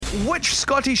Which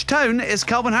Scottish town is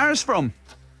Calvin Harris from?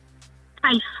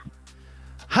 5.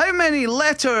 How many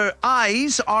letter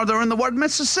I's are there in the word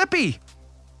Mississippi?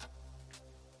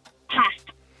 Pass.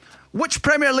 Which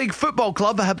Premier League football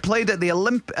club have played at the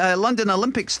London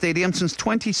Olympic Stadium since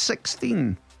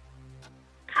 2016?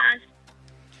 Pass.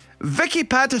 Vicky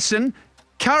Pattison,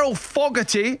 Carol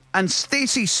Fogarty and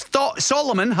Stacey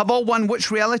Solomon have all won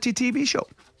which reality TV show?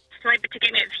 Celebrity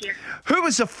Get Me Out of Here. Who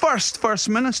was the First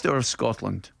Minister of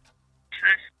Scotland?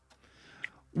 Pass.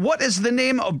 What is the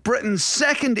name of Britain's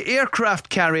second aircraft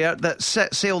carrier that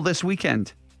set sail this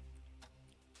weekend?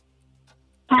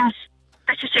 Pass.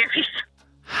 British Airways.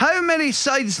 How many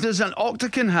sides does an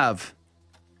octagon have?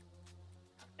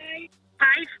 5.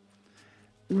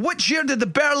 Which year did the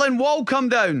Berlin Wall come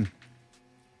down?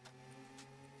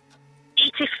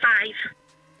 85.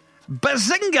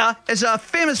 Bazinga is a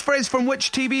famous phrase from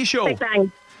which TV show? Big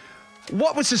Bang.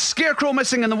 What was the Scarecrow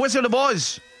missing in the Wizzard of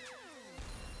Oz?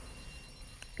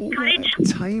 Clyde.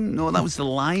 Time? No, that was the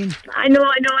line. I know.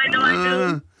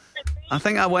 I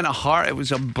think I went a heart. It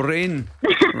was a brain.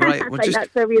 Right,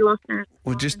 That's where we lost that.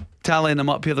 we're just tallying them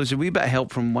up here. There's a wee bit of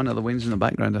help from one of the wings in the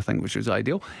background, I think, which was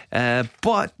ideal.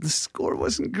 But the score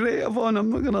wasn't great, Yvonne. I'm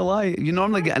not going to lie. You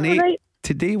normally get an 8. Right.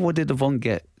 Today, what did Yvonne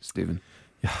get, Stephen?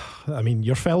 I mean,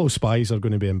 your fellow spies are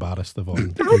going to be embarrassed, Yvonne.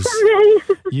 That's all right.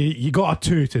 You got a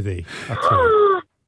 2 today. A 2.